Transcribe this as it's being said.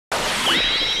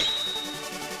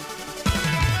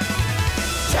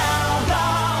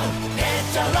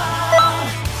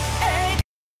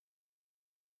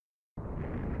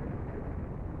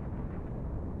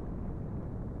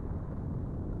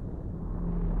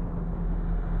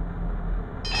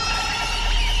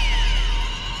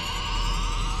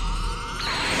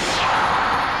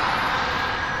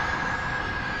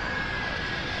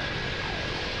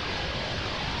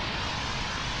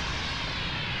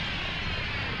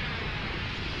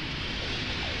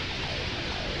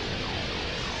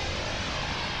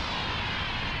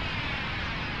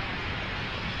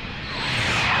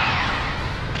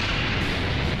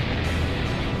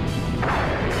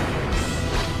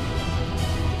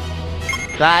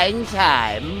Buying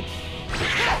time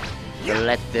to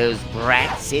let those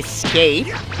brats escape.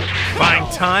 Buying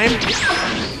time?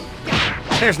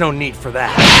 There's no need for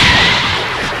that.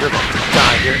 You're going to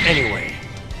die here anyway.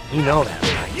 You know that,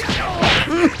 right?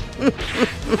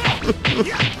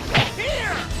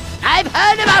 I've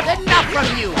heard about enough from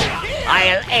you.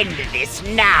 I'll end this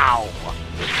now.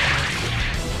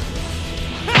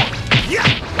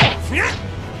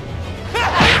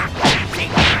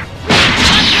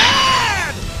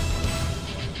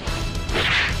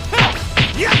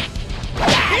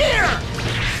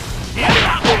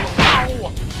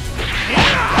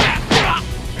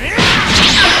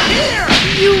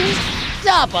 You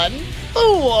stubborn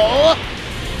fool!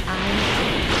 I'm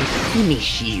going to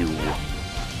finish you.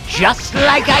 Just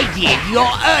like I did your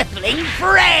Earthling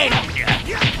friend!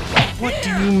 What do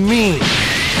you mean?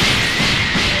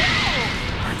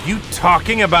 Are you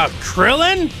talking about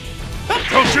Krillin?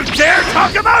 Don't you dare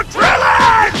talk about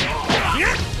Krillin!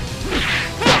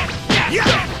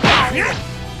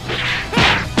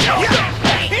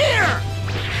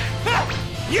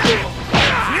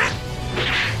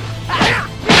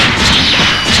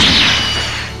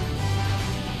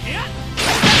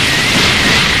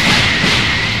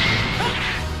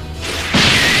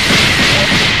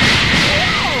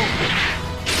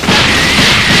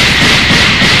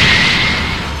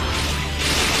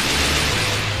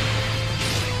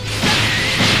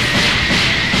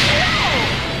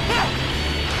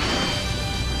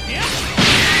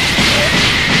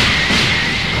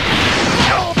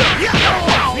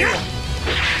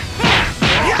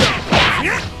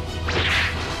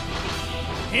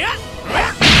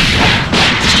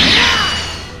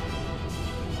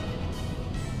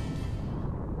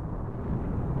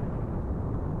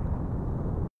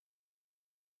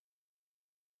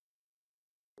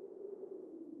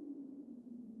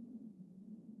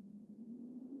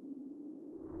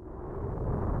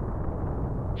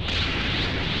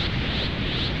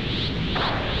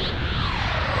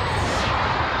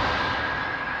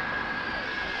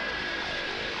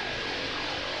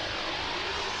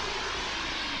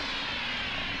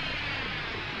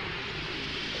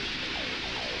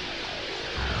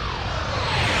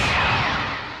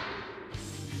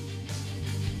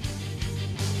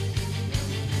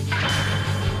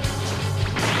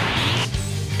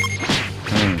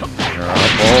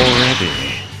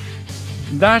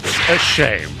 That's a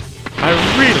shame. I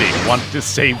really want to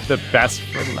save the best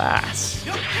for last.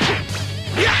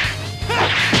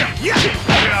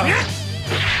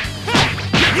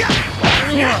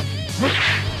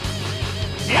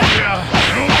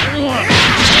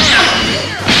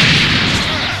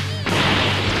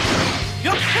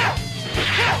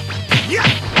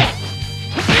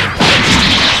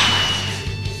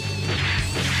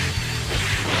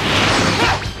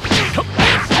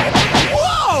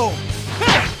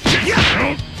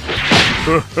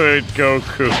 Good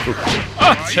Goku.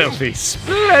 Utterly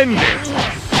splendid.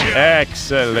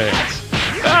 Excellent.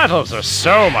 Battles are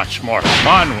so much more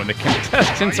fun when the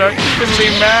contestants are evenly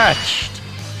matched.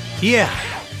 Yeah,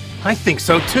 I think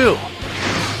so too.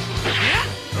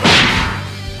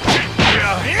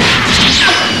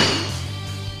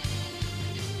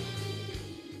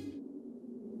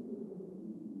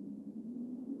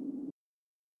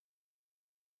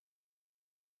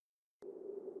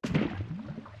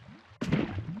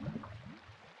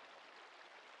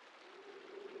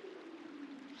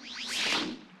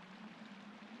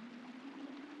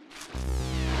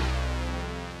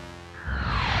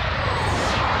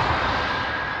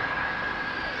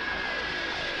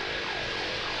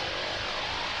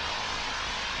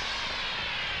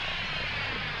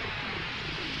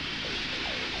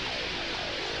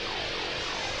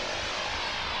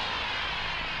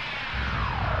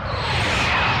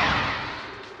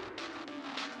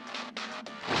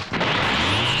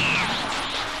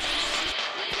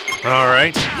 All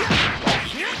right.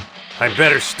 I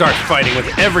better start fighting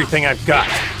with everything I've got.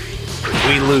 If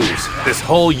we lose, this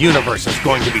whole universe is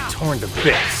going to be torn to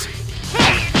bits.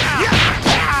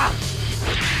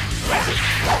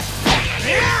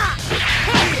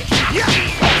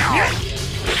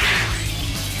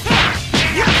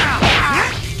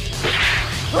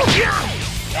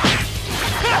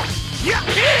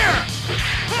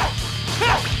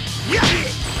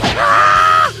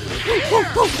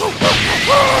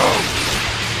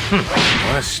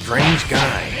 What a strange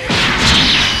guy.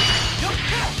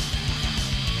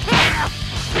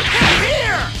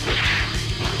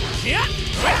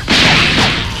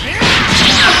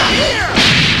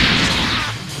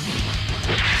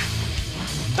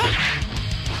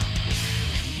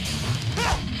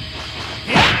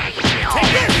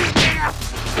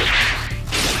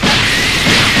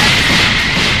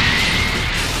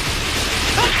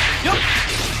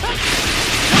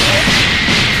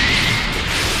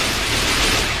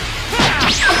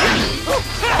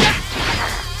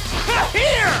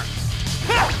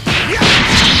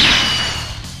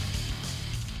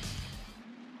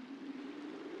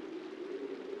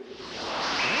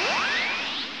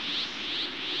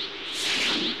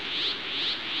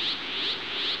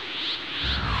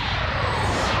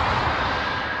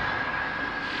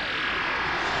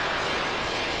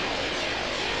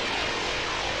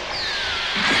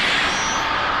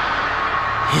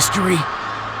 History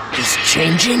is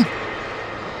changing?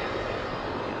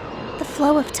 The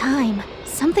flow of time.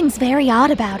 Something's very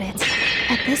odd about it.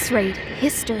 At this rate,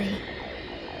 history.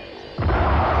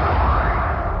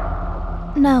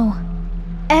 No.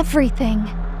 Everything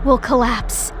will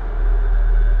collapse.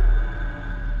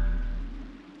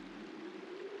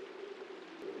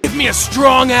 Give me a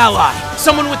strong ally!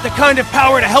 Someone with the kind of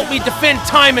power to help me defend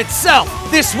time itself!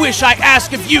 This wish I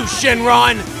ask of you,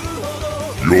 Shenron!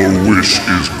 Your wish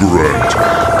is granted.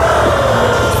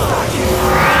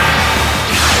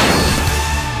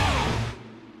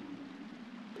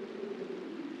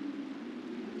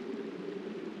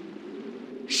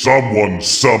 Someone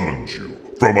summons you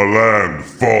from a land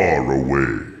far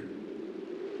away.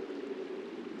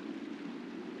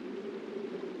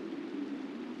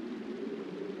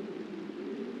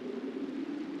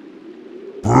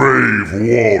 Brave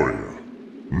warrior,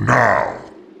 now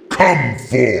come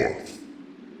forth.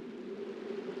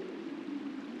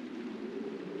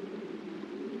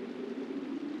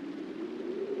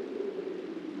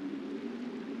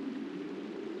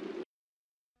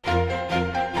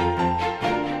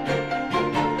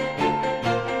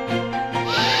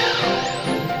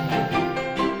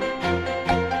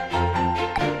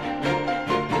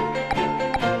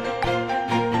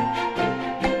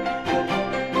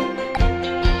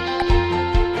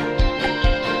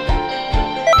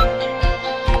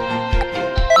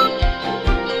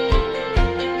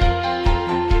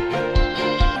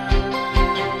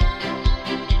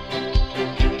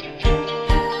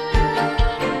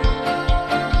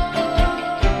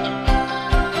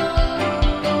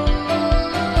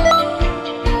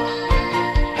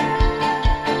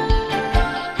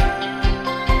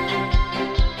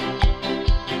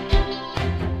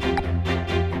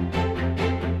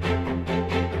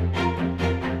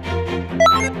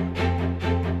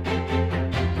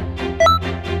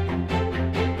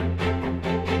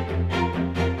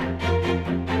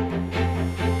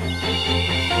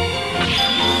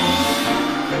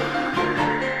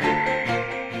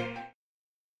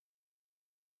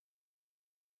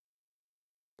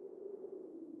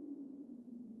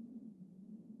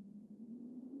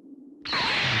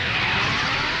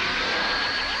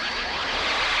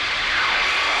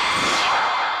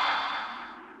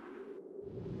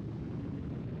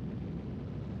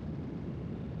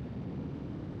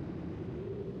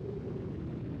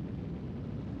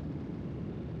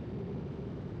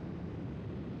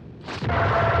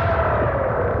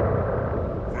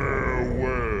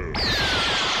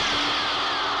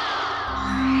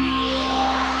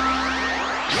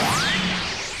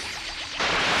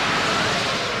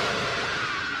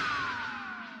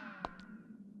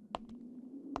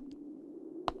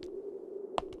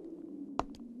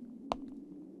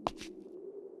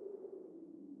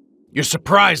 You're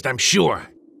surprised, I'm sure.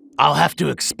 I'll have to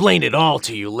explain it all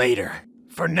to you later.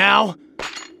 For now,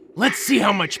 let's see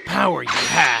how much power you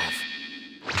have.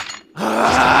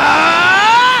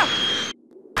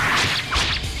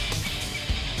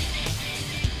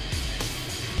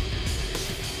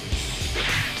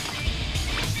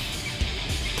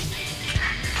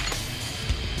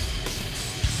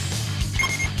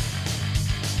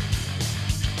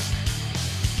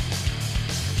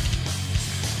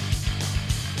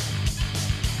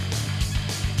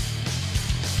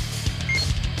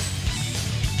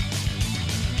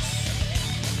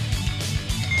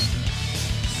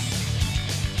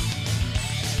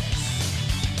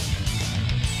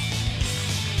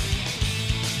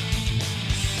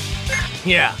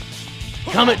 Yeah,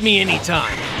 come at me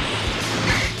anytime.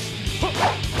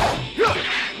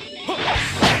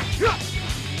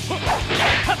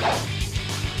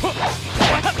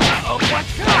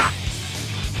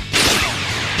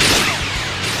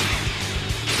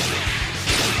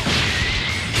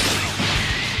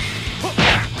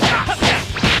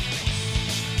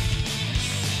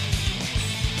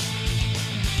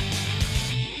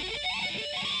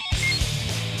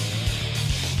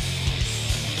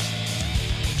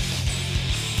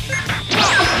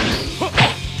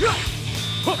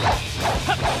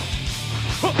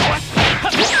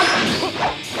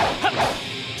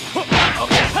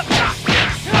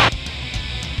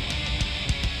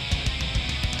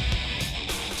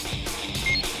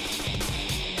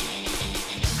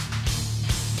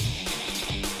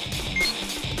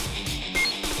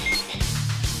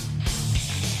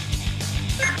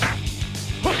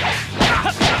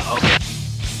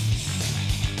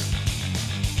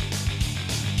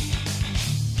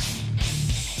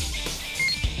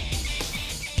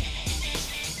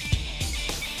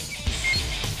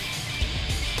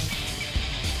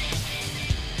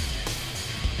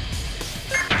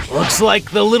 Looks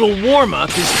like the little warm-up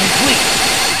is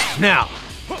complete. Now,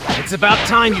 it's about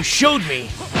time you showed me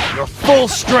your full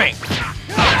strength.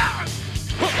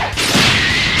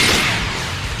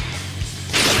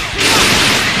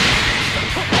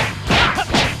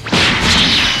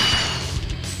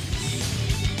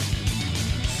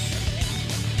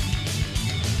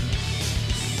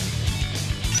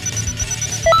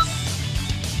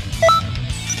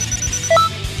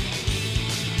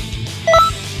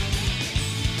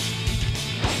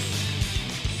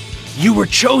 You were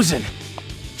chosen!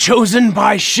 Chosen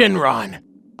by Shenron!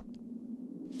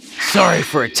 Sorry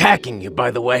for attacking you,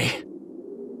 by the way.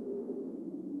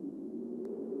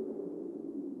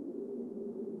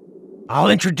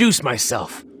 I'll introduce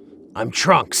myself. I'm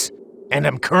Trunks, and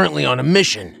I'm currently on a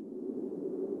mission.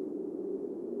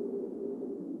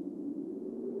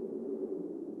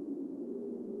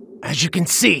 As you can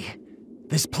see,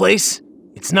 this place,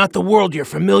 it's not the world you're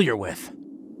familiar with.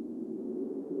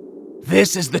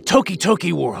 This is the Toki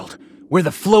Toki world, where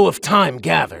the flow of time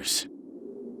gathers.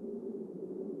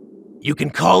 You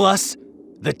can call us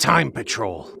the Time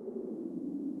Patrol.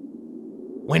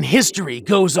 When history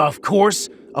goes off course,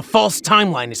 a false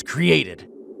timeline is created.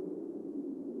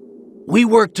 We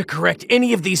work to correct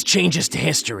any of these changes to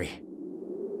history.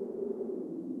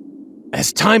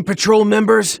 As Time Patrol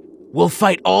members, we'll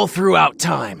fight all throughout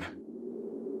time.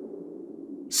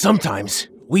 Sometimes,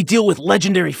 we deal with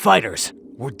legendary fighters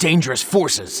or dangerous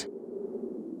forces.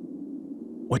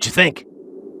 What you think?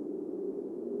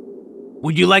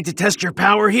 Would you like to test your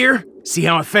power here? See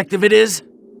how effective it is?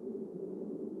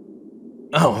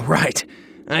 Oh, right.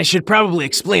 I should probably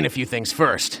explain a few things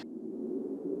first.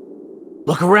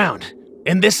 Look around.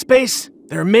 In this space,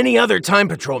 there are many other Time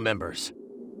Patrol members.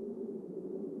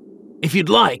 If you'd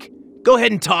like, go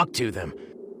ahead and talk to them.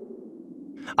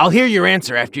 I'll hear your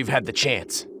answer after you've had the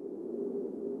chance.